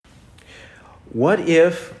What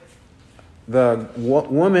if the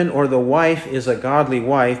woman or the wife is a godly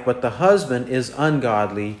wife, but the husband is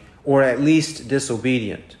ungodly or at least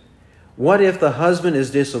disobedient? What if the husband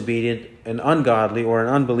is disobedient and ungodly or an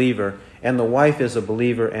unbeliever, and the wife is a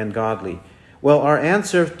believer and godly? Well, our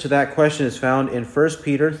answer to that question is found in 1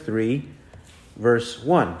 Peter 3, verse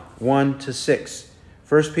 1 to 6.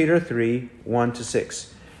 1 Peter 3, 1 to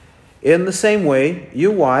 6. In the same way,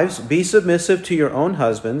 you wives, be submissive to your own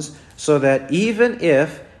husbands, so that even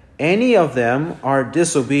if any of them are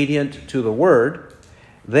disobedient to the word,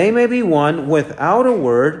 they may be won without a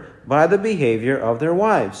word by the behavior of their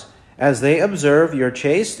wives, as they observe your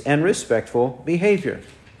chaste and respectful behavior.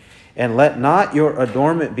 And let not your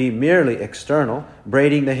adornment be merely external,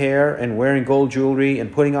 braiding the hair and wearing gold jewelry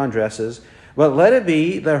and putting on dresses, but let it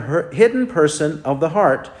be the hidden person of the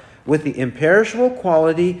heart, with the imperishable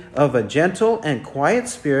quality of a gentle and quiet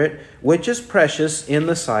spirit, which is precious in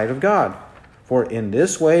the sight of God. For in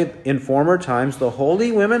this way, in former times, the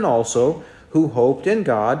holy women also, who hoped in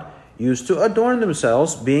God, used to adorn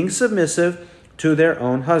themselves, being submissive to their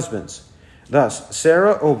own husbands. Thus,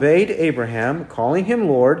 Sarah obeyed Abraham, calling him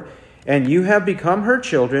Lord, and you have become her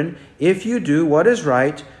children, if you do what is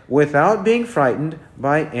right, without being frightened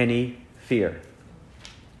by any fear.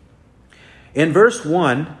 In verse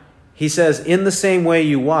 1, he says, in the same way,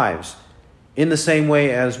 you wives. In the same way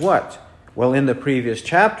as what? Well, in the previous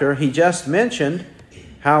chapter, he just mentioned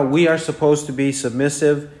how we are supposed to be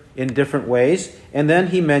submissive in different ways. And then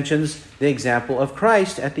he mentions the example of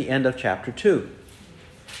Christ at the end of chapter 2.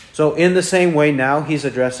 So in the same way now, he's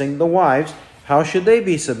addressing the wives. How should they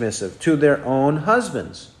be submissive? To their own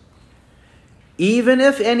husbands, even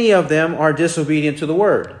if any of them are disobedient to the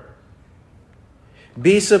word.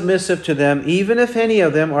 Be submissive to them, even if any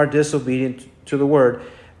of them are disobedient to the word,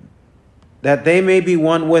 that they may be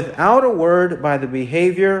won without a word by the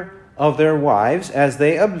behavior of their wives, as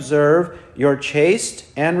they observe your chaste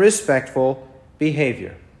and respectful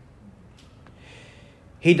behavior.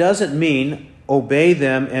 He doesn't mean obey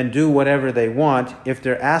them and do whatever they want if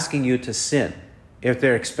they're asking you to sin, if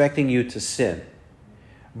they're expecting you to sin.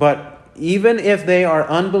 But even if they are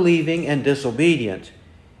unbelieving and disobedient,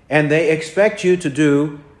 and they expect you to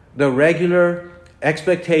do the regular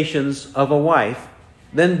expectations of a wife,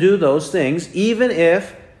 then do those things, even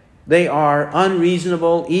if they are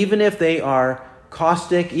unreasonable, even if they are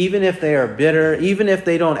caustic, even if they are bitter, even if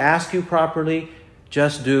they don't ask you properly,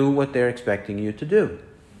 just do what they're expecting you to do.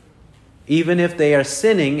 Even if they are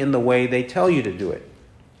sinning in the way they tell you to do it.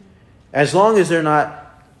 As long as they're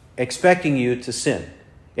not expecting you to sin.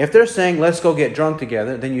 If they're saying, let's go get drunk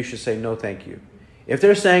together, then you should say, no, thank you. If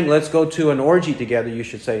they're saying, let's go to an orgy together, you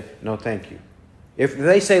should say, no, thank you. If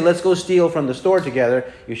they say, let's go steal from the store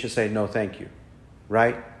together, you should say, no, thank you.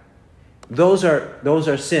 Right? Those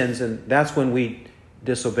are sins, and that's when we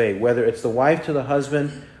disobey. Whether it's the wife to the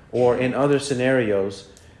husband or in other scenarios,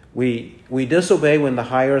 we disobey when the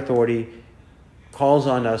higher authority calls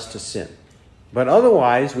on us to sin. But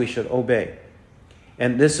otherwise, we should obey.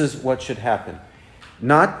 And this is what should happen.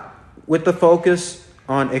 Not with the focus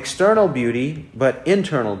on external beauty, but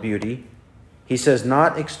internal beauty. He says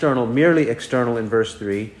not external, merely external in verse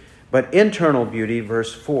 3, but internal beauty,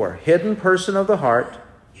 verse 4. Hidden person of the heart,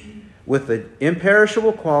 with the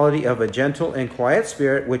imperishable quality of a gentle and quiet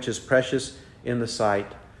spirit, which is precious in the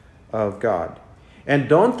sight of God. And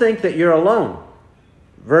don't think that you're alone.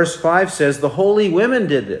 Verse 5 says the holy women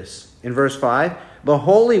did this. In verse 5, the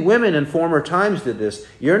holy women in former times did this.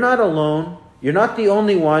 You're not alone. You're not the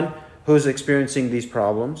only one who's experiencing these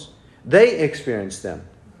problems. They experienced them.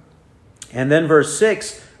 And then verse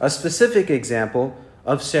 6, a specific example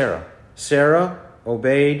of Sarah. Sarah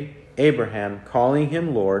obeyed Abraham, calling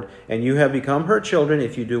him Lord, and you have become her children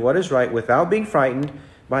if you do what is right without being frightened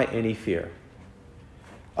by any fear.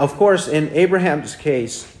 Of course, in Abraham's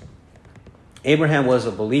case, Abraham was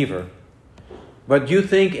a believer. But do you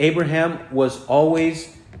think Abraham was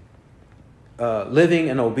always living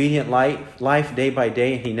an obedient life day by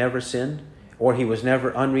day and he never sinned? Or he was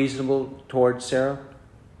never unreasonable towards Sarah?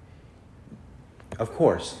 Of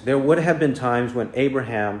course, there would have been times when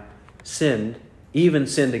Abraham sinned, even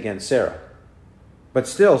sinned against Sarah. But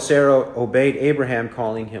still, Sarah obeyed Abraham,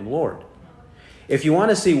 calling him Lord. If you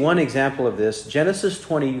want to see one example of this, Genesis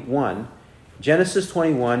 21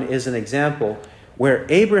 is an example where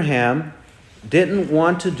Abraham didn't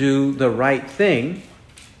want to do the right thing.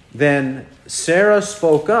 Then Sarah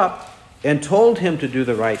spoke up and told him to do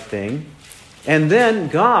the right thing. And then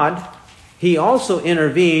God, he also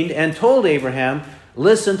intervened and told Abraham,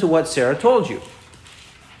 listen to what Sarah told you.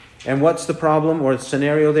 And what's the problem or the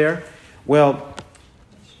scenario there? Well,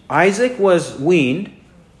 Isaac was weaned,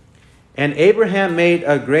 And Abraham made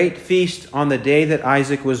a great feast on the day that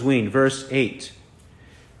Isaac was weaned. Verse 8.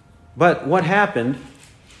 But what happened?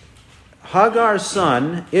 Hagar's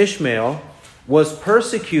son, Ishmael, was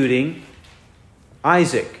persecuting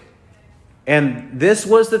Isaac. And this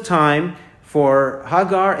was the time for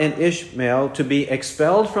Hagar and Ishmael to be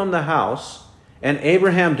expelled from the house, and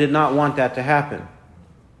Abraham did not want that to happen.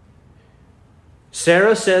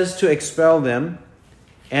 Sarah says to expel them,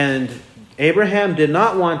 and Abraham did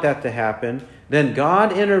not want that to happen. Then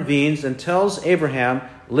God intervenes and tells Abraham,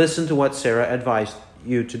 listen to what Sarah advised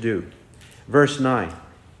you to do. Verse 9.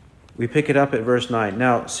 We pick it up at verse 9.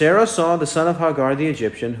 Now Sarah saw the son of Hagar the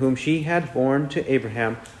Egyptian, whom she had borne to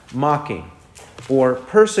Abraham, mocking or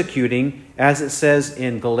persecuting, as it says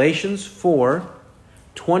in Galatians 4,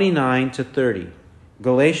 29 to 30.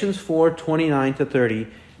 Galatians 4, 29 to 30.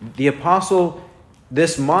 The apostle,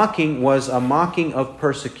 this mocking was a mocking of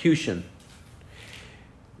persecution.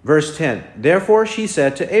 Verse 10. Therefore she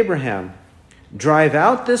said to Abraham, drive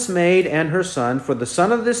out this maid and her son, for the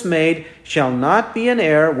son of this maid shall not be an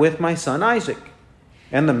heir with my son Isaac.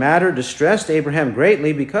 And the matter distressed Abraham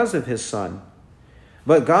greatly because of his son.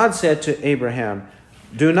 But God said to Abraham,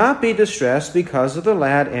 do not be distressed because of the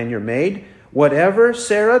lad and your maid. Whatever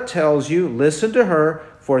Sarah tells you, listen to her,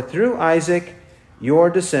 for through Isaac your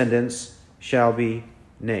descendants shall be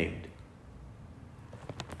named.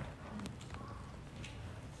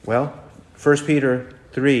 Well, 1 Peter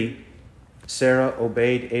 3, Sarah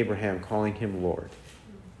obeyed Abraham, calling him Lord.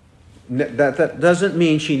 That doesn't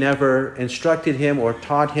mean she never instructed him or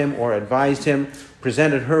taught him or advised him,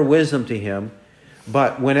 presented her wisdom to him.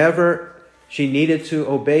 But whenever she needed to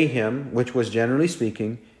obey him, which was generally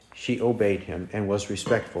speaking, she obeyed him and was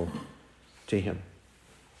respectful to him.